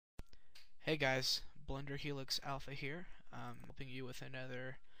Hey guys, Blender Helix Alpha here, helping you with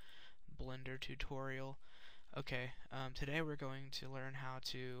another Blender tutorial. Okay, today we're going to learn how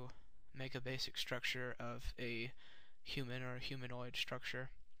to make a basic structure of a human or a humanoid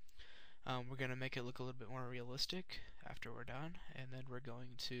structure. We're going to make it look a little bit more realistic after we're done, and then we're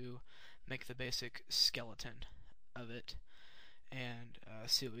going to make the basic skeleton of it and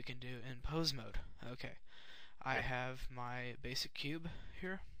see what we can do in pose mode. Okay, I have my basic cube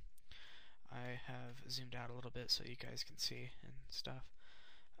here. I have zoomed out a little bit so you guys can see and stuff.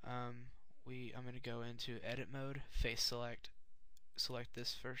 I'm going to go into edit mode, face select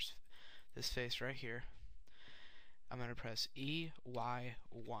this face right here. I'm going to press EY1.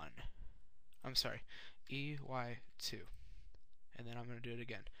 I'm sorry, EY2. And then I'm going to do it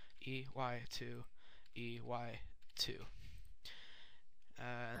again. EY2, EY2.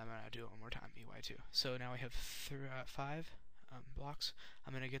 And I'm going to do it one more time, EY2. So now we have 5 blocks.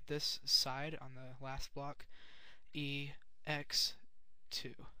 I'm going to get this side on the last block, EX2.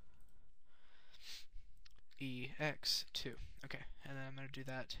 EX2. Okay, and then I'm going to do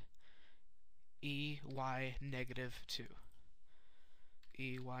that EY negative 2.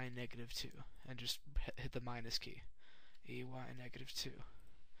 EY negative 2. And just hit the minus key. EY negative 2.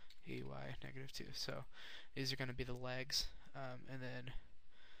 EY negative 2. So these are going to be the legs, and then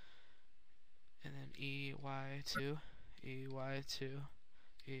EY2. EY2,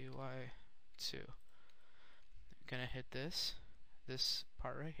 EY2. I'm gonna hit this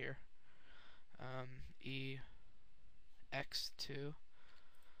part right here. EX2,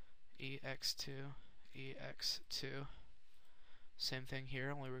 EX2, EX2. Same thing here,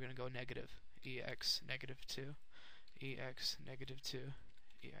 only we're gonna go negative. EX negative 2, EX negative 2,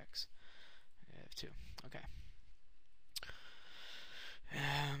 EX negative 2. Okay.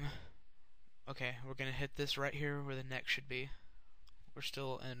 Okay, we're going to hit this right here where the neck should be. We're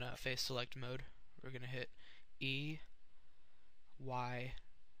still in face select mode. We're going to hit EY2.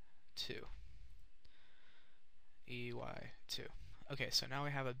 EY2. Okay, so now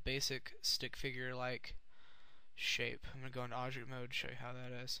we have a basic stick figure like shape. I'm going to go into object mode, show you how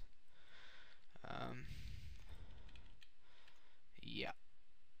that is. Yeah.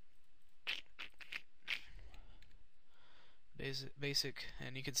 Basic,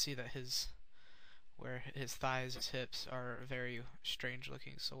 and you can see that where his thighs, his hips are very strange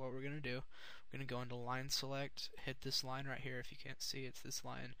looking. So what we're going to do, we're going to go into line select, hit this line right here. If you can't see, it's this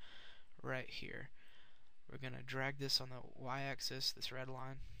line right here. We're going to drag this on the y-axis, this red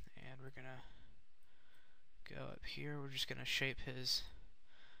line, and we're going to go up here. We're just going to shape his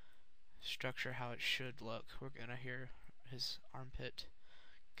structure how it should look. We're going to hear his armpit,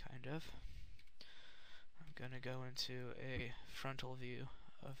 kind of. I'm going to go into a frontal view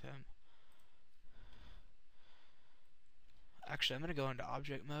of him. Actually, I'm going to go into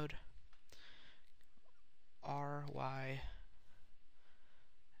object mode, RY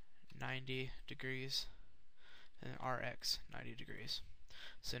 90 degrees, and RX 90 degrees.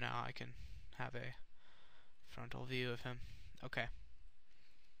 So now I can have a frontal view of him. Okay.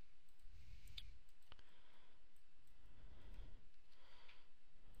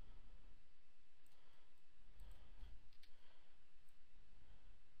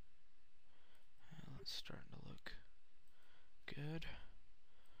 It's starting to look good.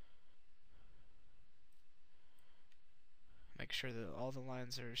 Make sure that all the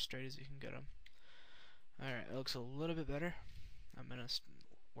lines are as straight as you can get them. Alright, it looks a little bit better. I'm going to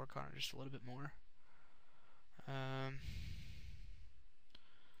work on it just a little bit more.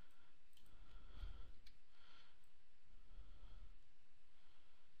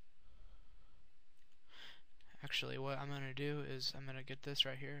 Actually, what I'm going to do is I'm going to get this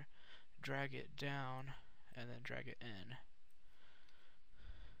right here, drag it down, and then drag it in.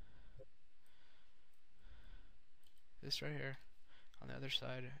 This right here, on the other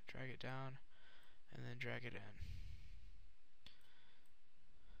side, drag it down, and then drag it in.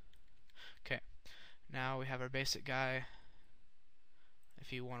 Okay, now we have our basic guy.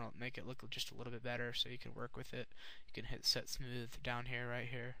 If you want to make it look just a little bit better so you can work with it, you can hit set smooth down here, right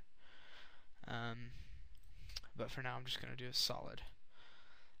here. But for now I'm just going to do a solid.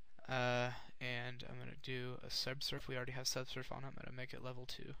 And I'm going to do a subsurf. We already have subsurf on it. I'm going to make it level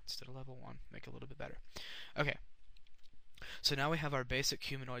 2 instead of level 1. Make it a little bit better. Okay. So now we have our basic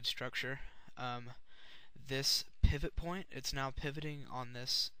humanoid structure. This pivot point, it's now pivoting on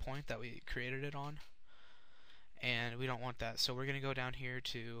this point that we created it on. And we don't want that. So we're going to go down here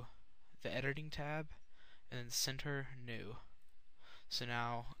to the editing tab and then center new. So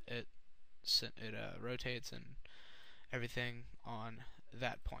now it rotates and everything on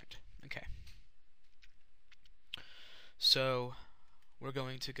that point. Okay. So we're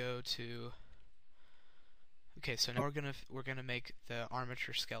going to go to, okay, so now we're gonna make the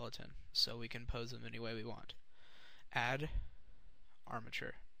armature skeleton so we can pose them any way we want. Add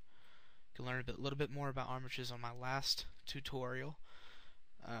armature. You can learn a little bit more about armatures on my last tutorial.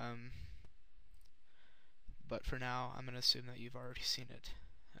 But for now, I'm going to assume that you've already seen it.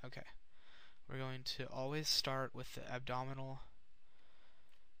 Okay. We're going to always start with the abdominal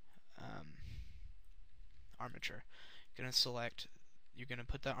armature. You're going to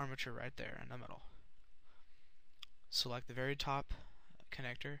put that armature right there in the middle. Select the very top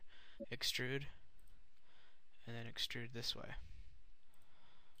connector, extrude, and then extrude this way.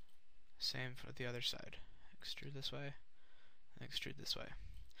 Same for the other side. Extrude this way, and extrude this way.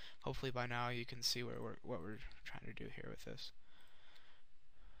 Hopefully by now you can see what we're trying to do here with this.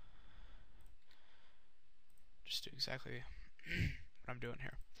 Just do exactly what I'm doing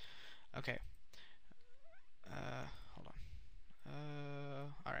here. Okay. Hold on.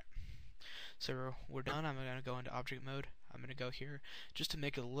 Alright. So we're done. I'm going to go into object mode. I'm going to go here. Just to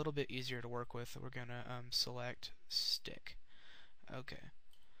make it a little bit easier to work with, we're going to select stick. Okay.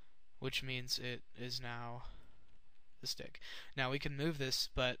 Which means it is now the stick. Now we can move this,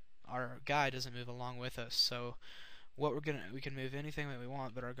 but our guy doesn't move along with us. So what we can move anything that we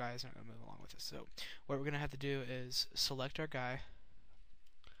want, but our guy is not going to move along with us. So what we're going to have to do is select our guy,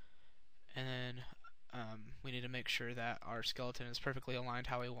 and then we need to make sure that our skeleton is perfectly aligned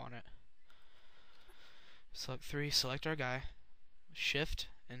how we want it. Select 3, select our guy, shift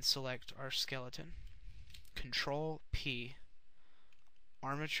and select our skeleton. Control P,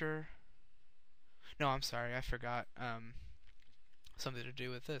 armature. No, I'm sorry, I forgot something to do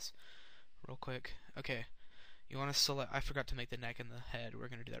with this real quick. Okay, you want to select, I forgot to make the neck and the head. We're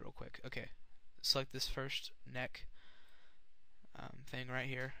going to do that real quick. Okay, select this first neck thing right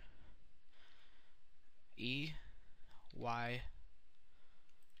here. E, Y,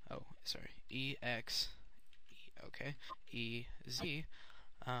 oh, sorry, E, X, E, okay, E, Z,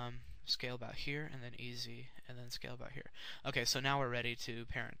 scale about here, and then E, Z, and then scale about here. Okay, so now we're ready to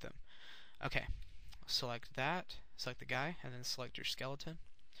parent them. Okay, select that, select the guy, and then select your skeleton.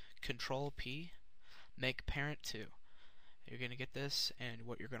 Control P, make parent 2. You're going to get this, and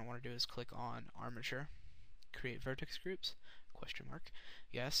what you're going to want to do is click on armature, create vertex groups, question mark,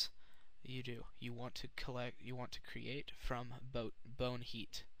 yes, you do. You want to create from bone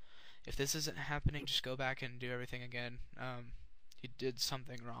heat. If this isn't happening, just go back and do everything again. You did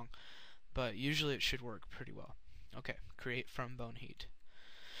something wrong, but usually it should work pretty well. Okay, create from bone heat.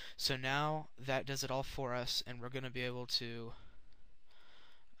 So now that does it all for us, and we're going to be able to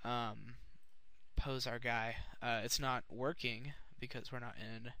pose our guy. It's not working because we're not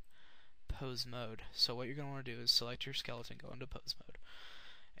in pose mode. So what you're going to want to do is select your skeleton, go into pose mode,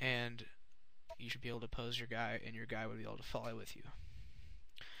 and you should be able to pose your guy, and your guy would be able to follow with you.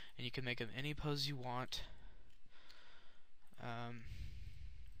 And you can make him any pose you want.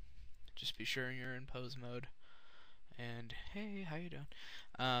 Just be sure you're in pose mode. And hey, how you doing?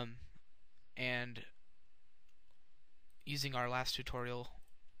 And using our last tutorial,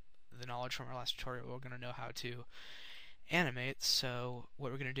 the knowledge from our last tutorial, we're going to know how to animate. So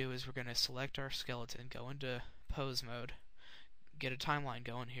what we're going to do is we're going to select our skeleton, go into pose mode, get a timeline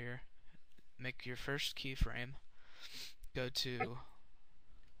going here, make your first keyframe, go to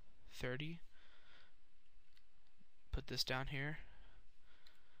 30, put this down here,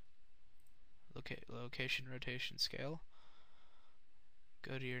 location, rotation, scale,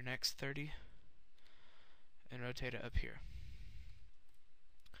 go to your next 30, and rotate it up here.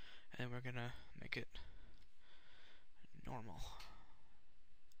 And we're going to make it normal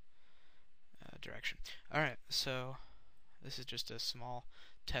direction. Alright, so this is just a small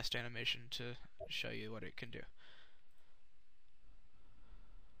test animation to show you what it can do.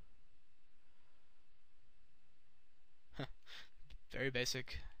 Very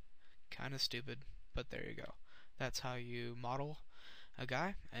basic, kind of stupid, but there you go. That's how you model a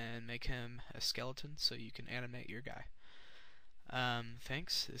guy and make him a skeleton so you can animate your guy.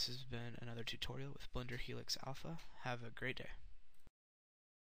 Thanks. This has been another tutorial with Blender Helix Alpha. Have a great day.